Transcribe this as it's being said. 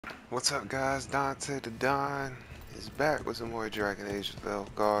What's up, guys? Dante the Don is back with some more Dragon Age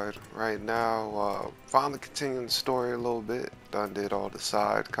Veilguard. Right now, finally continuing the story a little bit. Done did all the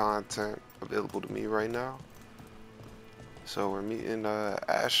side content available to me right now. So we're meeting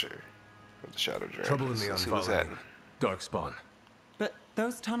Asher with the Shadow Dragon. Trouble in the unfollowing. Darkspawn. But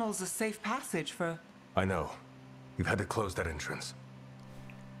those tunnels are safe passage for... I know. We've had to close that entrance.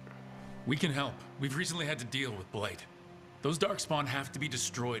 We can help. We've recently had to deal with Blight. Those Darkspawn have to be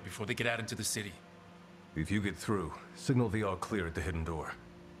destroyed before they get out into the city. If you get through, signal the all clear at the hidden door.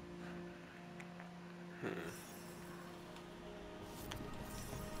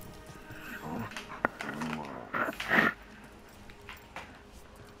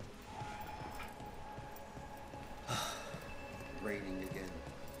 Raining again.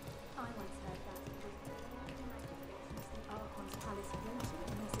 I once heard that the Archon's palace floating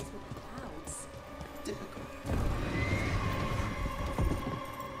messes with the clouds. Difficult.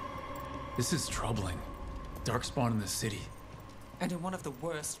 This is troubling. Darkspawn in the city. And in one of the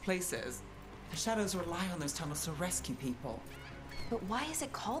worst places. The Shadows rely on those tunnels to rescue people. But why is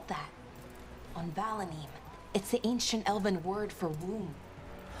it called that? On Valanim, it's the ancient elven word for womb.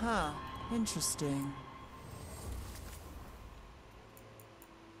 Huh. Interesting.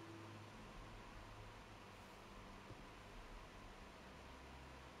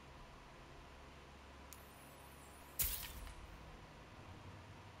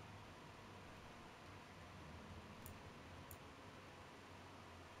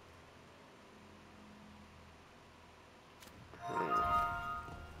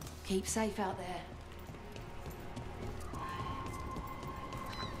 Keep safe out there.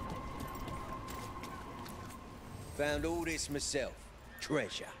 Found all this myself.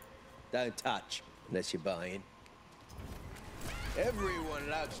 Treasure. Don't touch unless you're buying. Everyone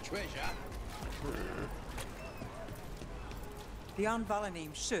loves treasure. The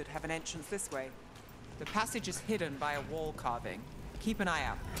Valanim should have an entrance this way. The passage is hidden by a wall carving. Keep an eye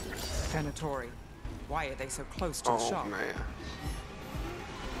out. Venatori. Why are they so close to the shop? Oh man.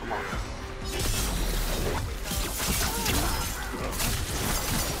 Come on.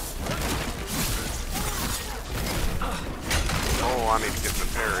 Oh, I need to get the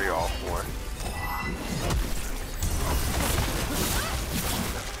parry off, boy.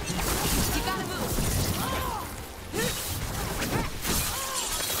 You gotta move.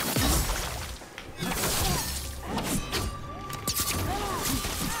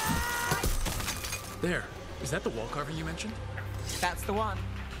 There. Is that the wall carving you mentioned? That's the one.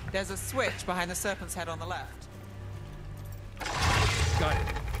 There's a switch behind the serpent's head on the left. Got it.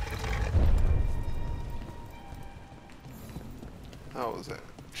 How was that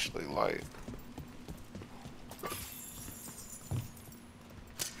actually light?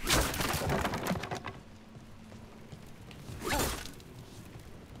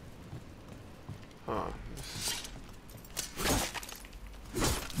 Huh.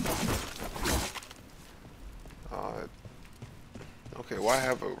 Okay, why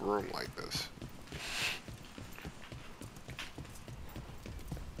have a room like this?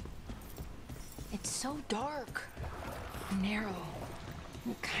 It's so dark, narrow,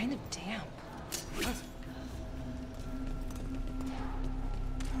 and kind of damp.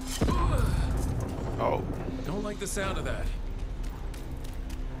 Oh. Don't like the sound of that.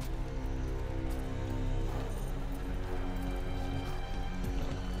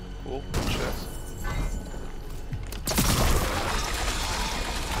 Cool. Chest.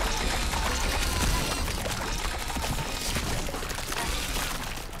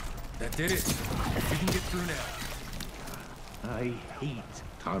 That did it. We can get through now. I hate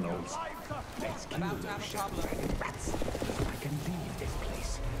tunnels. Let's kill About to those have a shadow problem. dragon rats. I can leave this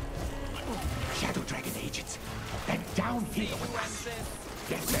place. Shadow dragon agents. They're down here with us.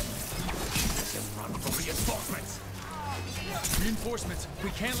 Get them. Let them run for reinforcements. Reinforcements. We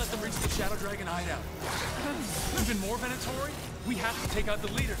can't let them reach the Shadow Dragon hideout. Even more Venatori? We have to take out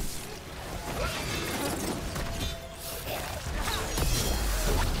the leader.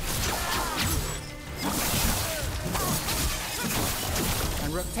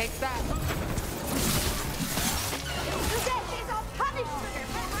 And Rook takes that. This is our punishment!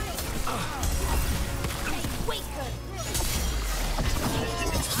 Hey, wait good!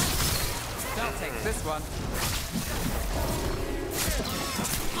 They'll take this one.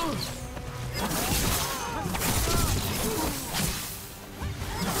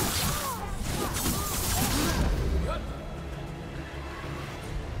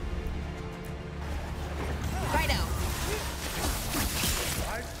 Right out.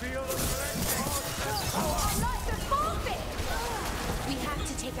 I feel the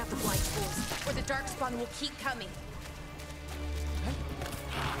take out the blight tools, or the Darkspawn will keep coming.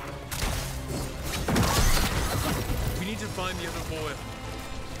 find the other boy.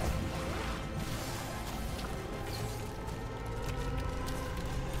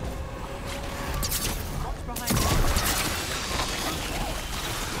 Watch behind you.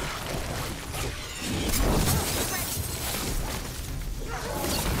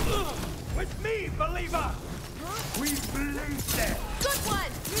 With me, believer! We believe there! Good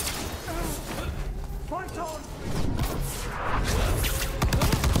one! Fight on!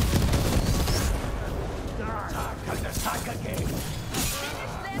 Dark as the saga game!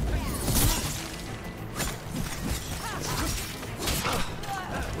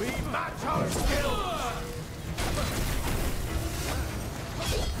 We match our skills!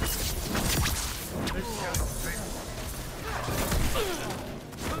 This shadow thing.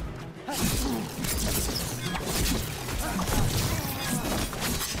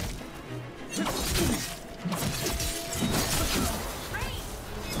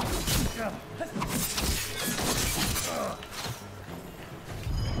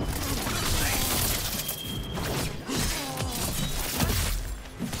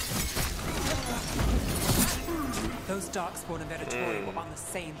 Those Darkspawn and Venatori were on the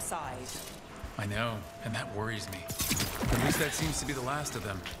same side. I know, and that worries me. At least that seems to be the last of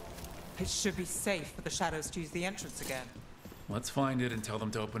them. It should be safe for the Shadows to use the entrance again. Let's find it and tell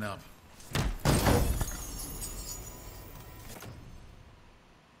them to open up.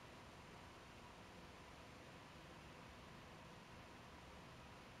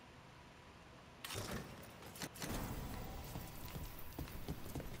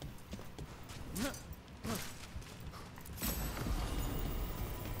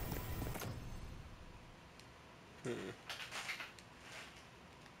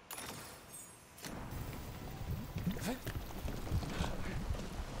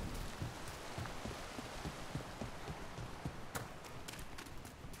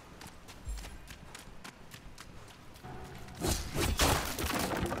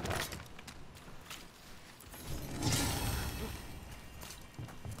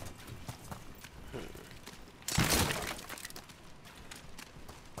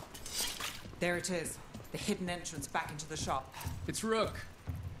 There it is. The hidden entrance back into the shop. It's Rook.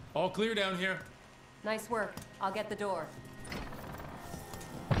 All clear down here. Nice work. I'll get the door.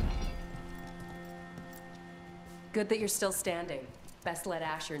 Good that you're still standing. Best let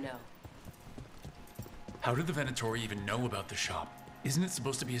Asher know. How did the Venatori even know about the shop? Isn't it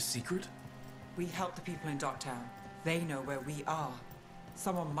supposed to be a secret? We help the people in Docktown. They know where we are.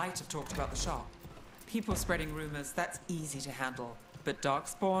 Someone might have talked about the shop. People spreading rumors, that's easy to handle. But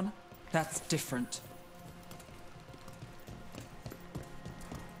Darkspawn? That's different.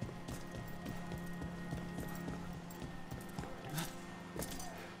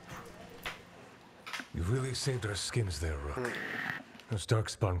 You really saved our skins there, Rook. Those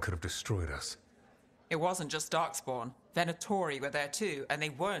Darkspawn could have destroyed us. It wasn't just Darkspawn. Venatori were there too, and they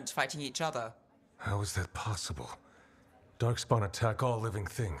weren't fighting each other. How is that possible? Darkspawn attack all living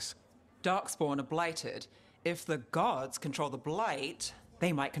things. Darkspawn are blighted. If the gods control the blight,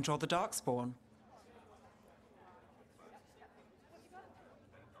 they might control the Darkspawn.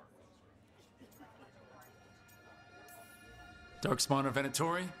 Darkspawn or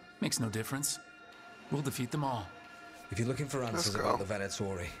Venatori? Makes no difference. We'll defeat them all. If you're looking for answers about the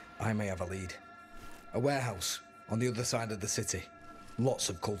Venatori, I may have a lead. A warehouse on the other side of the city. Lots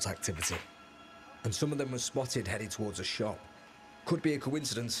of cult activity. And some of them were spotted headed towards a shop. Could be a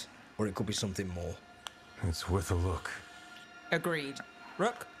coincidence, or it could be something more. It's worth a look. Agreed.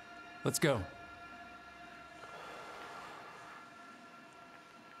 Rook? Let's go.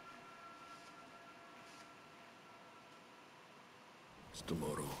 It's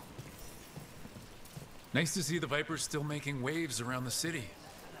tomorrow. Nice to see the Vipers still making waves around the city.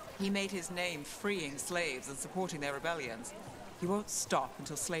 He made his name freeing slaves and supporting their rebellions. He won't stop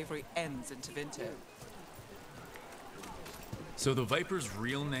until slavery ends in Tevinter. So the Viper's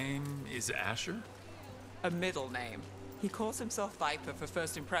real name is Asher? A middle name. He calls himself Viper for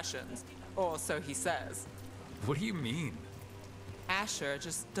first impressions, or so he says. What do you mean? Asher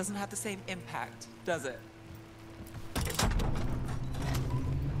just doesn't have the same impact, does it?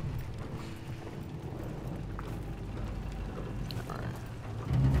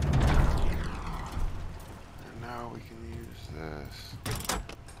 And now we can use this.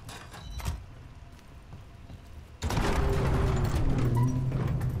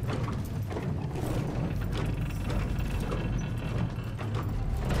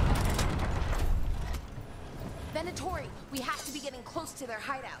 Venatori, we have to be getting close to their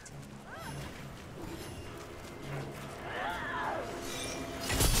hideout.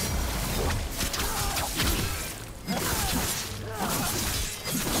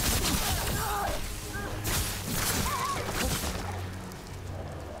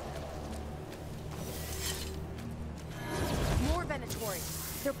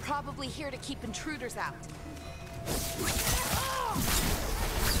 probably here to keep intruders out.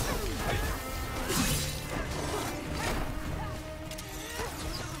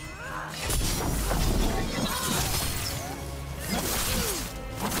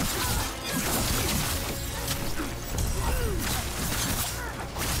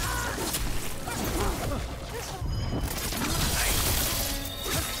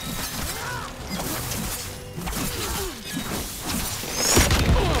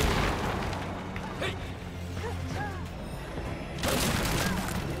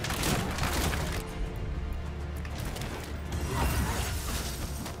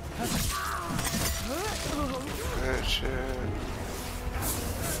 Good shit.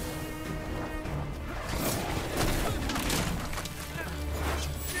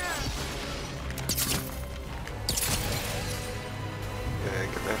 Yeah,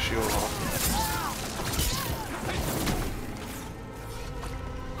 get that shield off.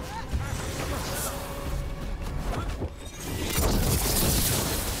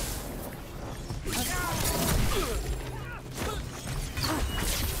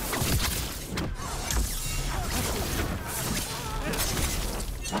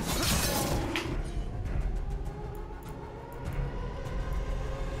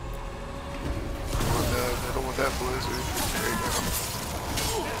 I don't want that blizzard. There you go.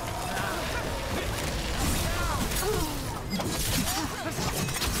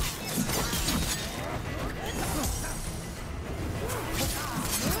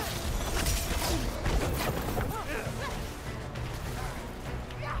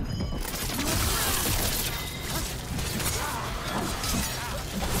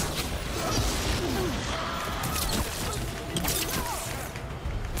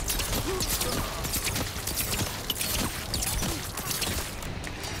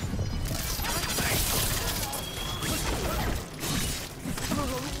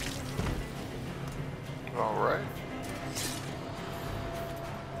 Alright.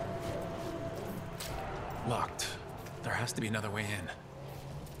 Locked. There has to be another way in.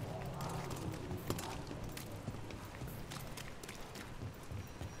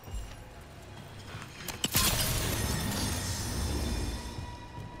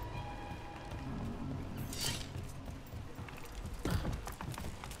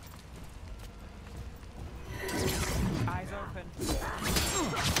 Eyes open.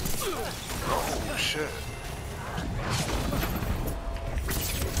 Oh shit.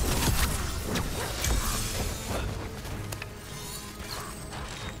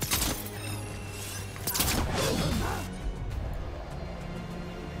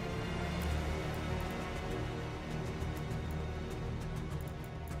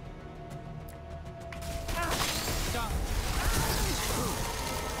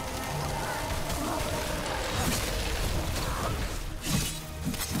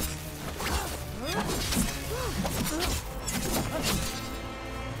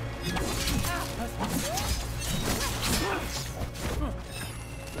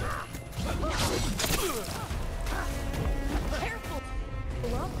 Careful!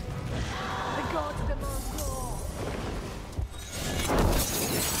 Look. The gods demand war.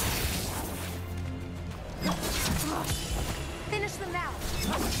 Finish them now.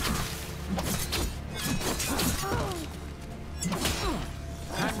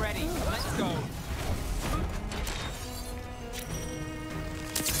 I'm ready. Let's go.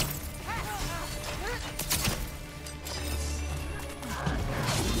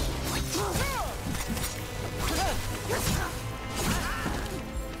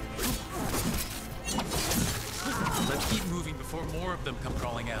 Let's keep moving before more of them come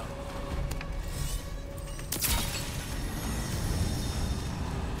crawling out.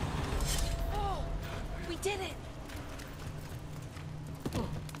 Oh, we did it.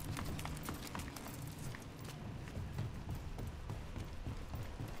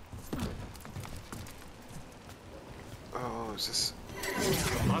 Oh, is this?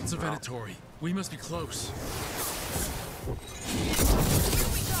 Lots of Venatori. We must be close.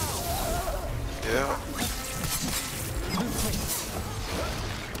 Yeah.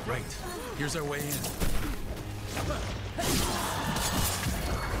 Right. Here's our way in.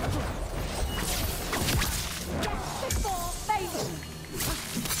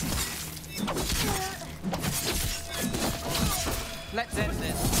 Let's end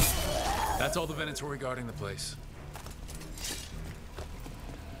this. That's all the Venatori guarding the place.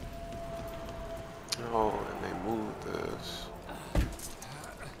 Oh, and they moved this.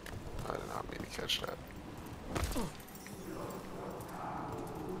 I did not mean to catch that.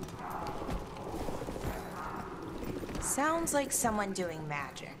 Sounds like someone doing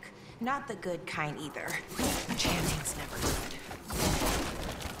magic. Not the good kind either. Chanting's never good.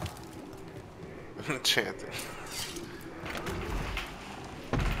 Chanting.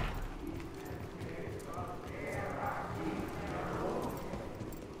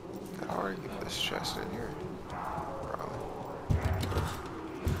 How are you this chest in here? Probably.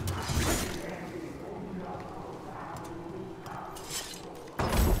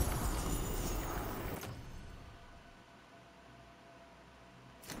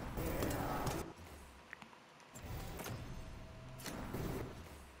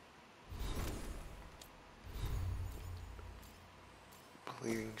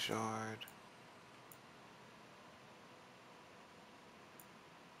 Bleeding shard.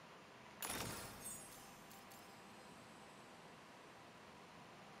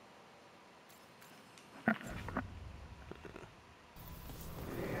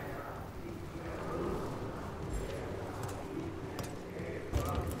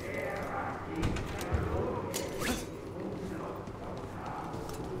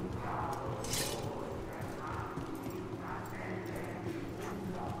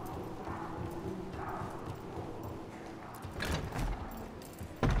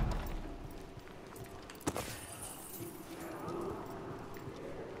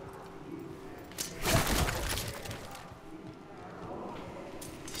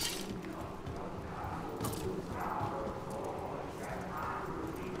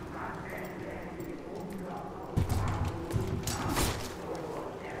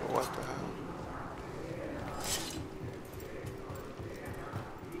 What the hell?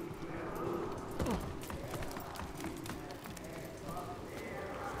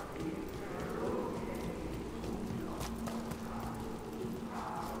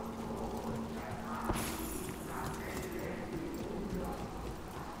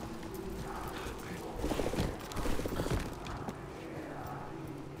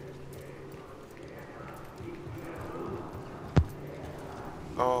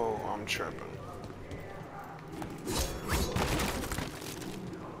 Oh, I'm tripping.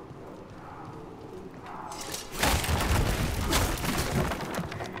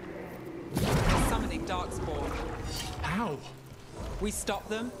 Summoning Darkspawn. How? We stop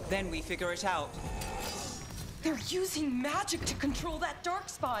them, then we figure it out. They're using magic to control that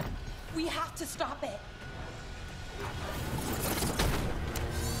darkspawn. We have to stop it.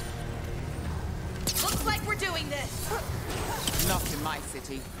 Looks like we're doing this. Not in my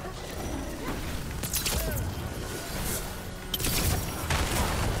city.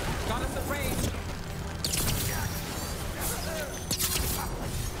 Got us at range.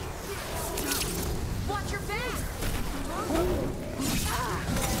 Watch your back.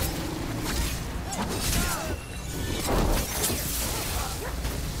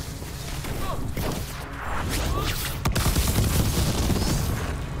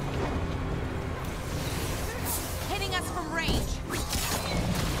 Hitting us from range.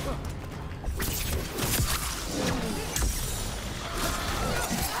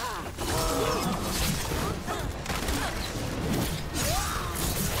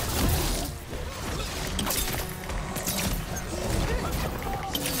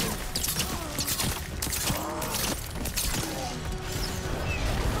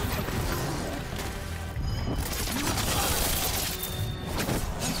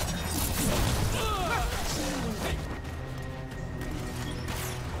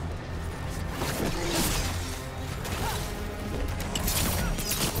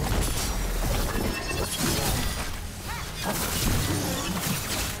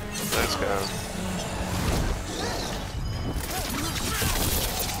 Let's go.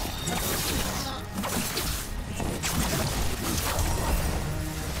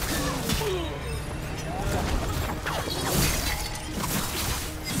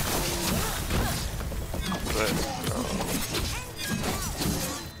 Let's go.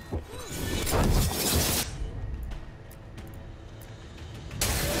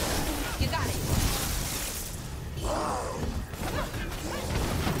 You got it.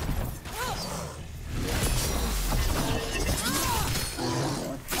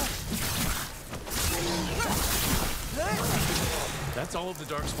 That's all of the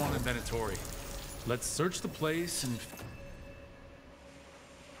Darkspawn and Venatori. Let's search the place and...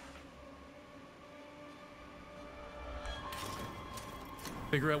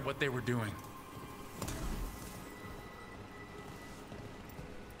 figure out what they were doing.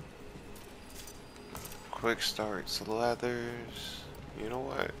 Quick starts, leathers. You know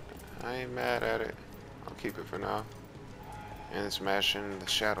what? I ain't mad at it. I'll keep it for now. And it's matching the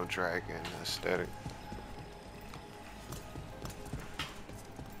Shadow Dragon aesthetic.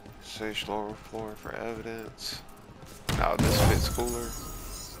 Sage lower floor for evidence. Now this fits cooler.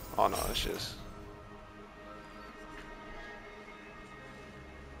 Oh no, it's just.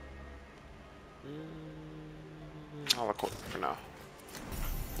 record for now.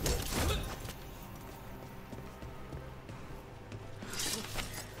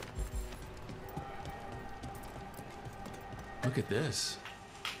 Look at this.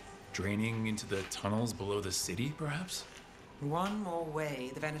 Draining into the tunnels below the city, perhaps? One more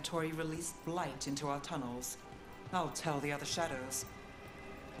way the Venatori released blight into our tunnels. I'll tell the other shadows.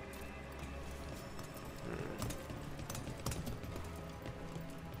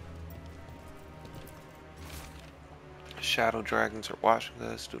 Shadow dragons are watching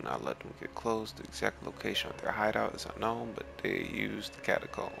us. Do not let them get close. The exact location of their hideout is unknown, but they use the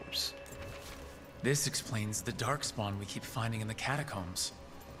catacombs. This explains the darkspawn we keep finding in the catacombs.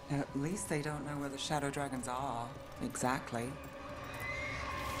 At least they don't know where the shadow dragons are. Exactly.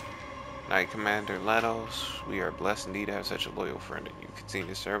 Knight Commander Lenos, we are blessed indeed to have such a loyal friend, and you continue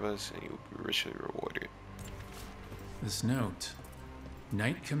to serve us, and you will be richly rewarded. This note.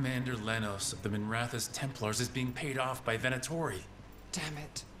 Knight Commander Lenos of the Minratha's Templars is being paid off by Venatori. Damn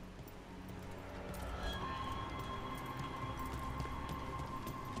it.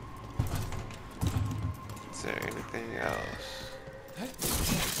 Is there anything else?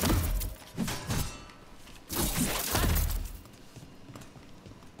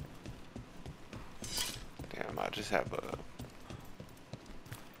 Damn, I just have a...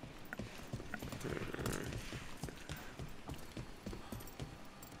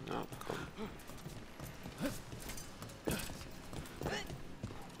 No, cool.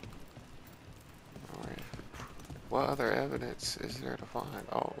 Alright. What other evidence is there to find?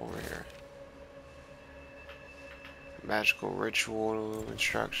 Oh, over here. Magical ritual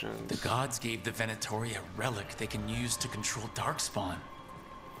instructions. The gods gave the Venatori a relic they can use to control darkspawn.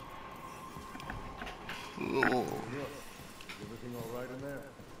 Ooh. Everything all right in there?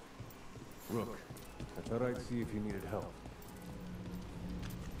 Rook, I thought I'd see if you needed help.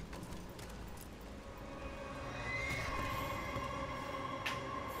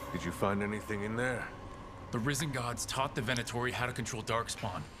 Did you find anything in there? The Risen Gods taught the Venatori how to control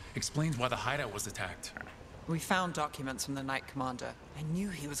darkspawn. Explains why the hideout was attacked. We found documents from the Knight Commander. I knew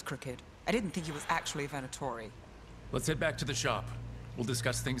he was crooked. I didn't think he was actually a Venatori. Let's head back to the shop. We'll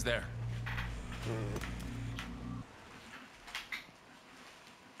discuss things there.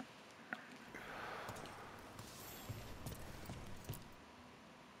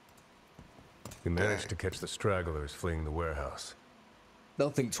 You managed to catch the stragglers fleeing the warehouse. They'll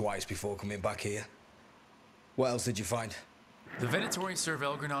think twice before coming back here. What else did you find? The Venatori serve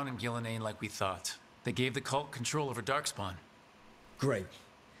Elgranon and Gillenane like we thought. They gave the cult control over darkspawn. Great.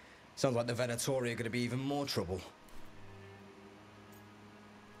 Sounds like the Venatori are going to be even more trouble.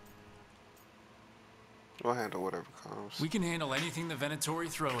 We'll handle whatever comes. We can handle anything the Venatori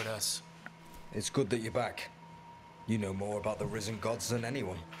throw at us. It's good that you're back. You know more about the Risen Gods than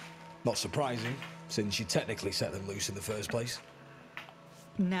anyone. Not surprising, since you technically set them loose in the first place.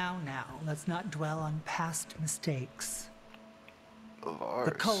 Now, let's not dwell on past mistakes. Lars.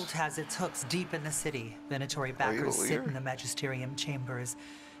 The cult has its hooks deep in the city. Venatori backers sit in the Magisterium chambers,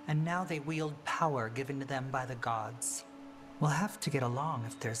 and now they wield power given to them by the gods. We'll have to get along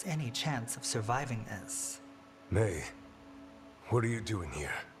if there's any chance of surviving this. May, what are you doing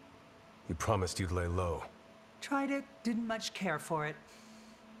here? You promised you'd lay low. Tried it, didn't much care for it.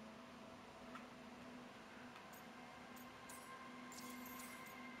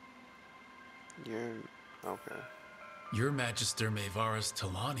 You're... okay. You're Magister Maevaris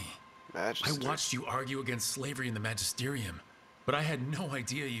Talani. Magister? I watched you argue against slavery in the Magisterium, but I had no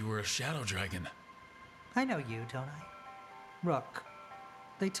idea you were a shadow dragon. I know you, don't I? Rook.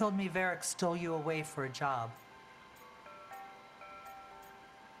 They told me Varric stole you away for a job.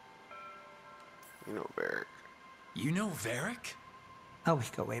 You know Varric. You know Varric? Oh, we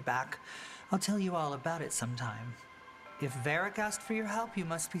go way back. I'll tell you all about it sometime. If Varric asked for your help, you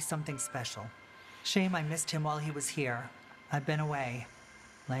must be something special. Shame I missed him while he was here. I've been away,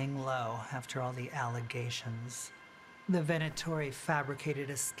 laying low after all the allegations. The Venatori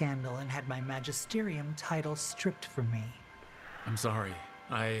fabricated a scandal and had my Magisterium title stripped from me. I'm sorry.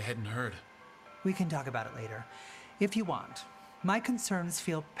 I hadn't heard. We can talk about it later, if you want. My concerns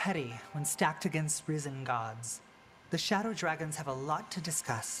feel petty when stacked against Risen Gods. The Shadow Dragons have a lot to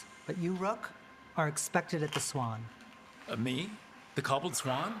discuss, but you, Rook, are expected at the Swan. Me? The Cobbled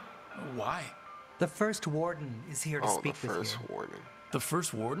Swan? Why? The First Warden is here to speak with you. the First Warden. The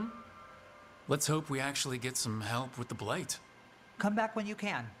First Warden? Let's hope we actually get some help with the Blight. Come back when you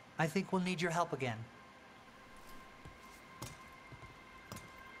can. I think we'll need your help again.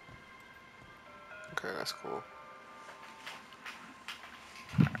 Okay, that's cool.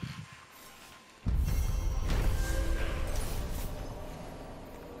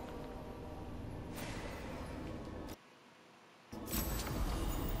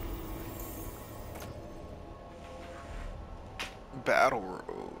 Battle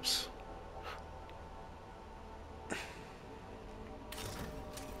robes.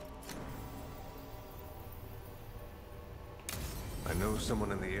 I know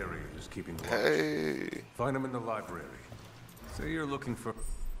someone in the area who's keeping watch. Hey. Find him in the library. Say you're looking for...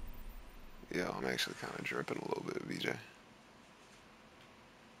 Yeah, I'm actually kind of dripping a little bit, BJ.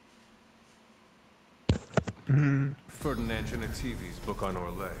 Ferdinand Genetivi's book on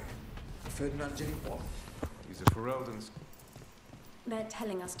Orlais. Ferdinand Jenny what? He's a Ferelden's... They're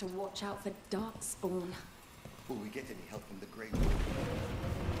telling us to watch out for Darkspawn. Will we get any help from the Grey Wolf?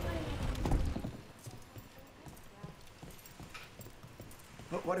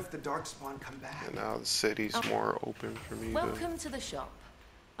 But what if the Darkspawn come back? And now the city's more open for me Welcome to the shop.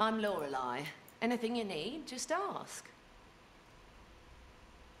 I'm Lorelei. Anything you need, just ask.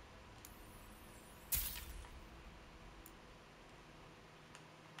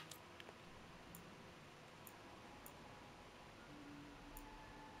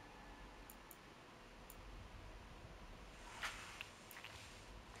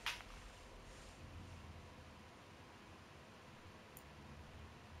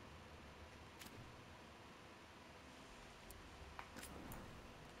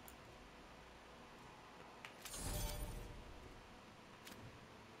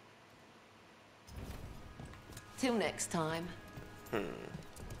 Till next time.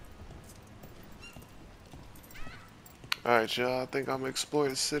 Alright, y'all. I think I'm gonna explore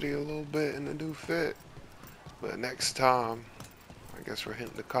the city a little bit in the new fit. But next time, I guess we're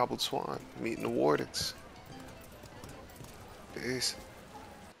hitting the Cobbled Swan, meeting the Wardens. Peace.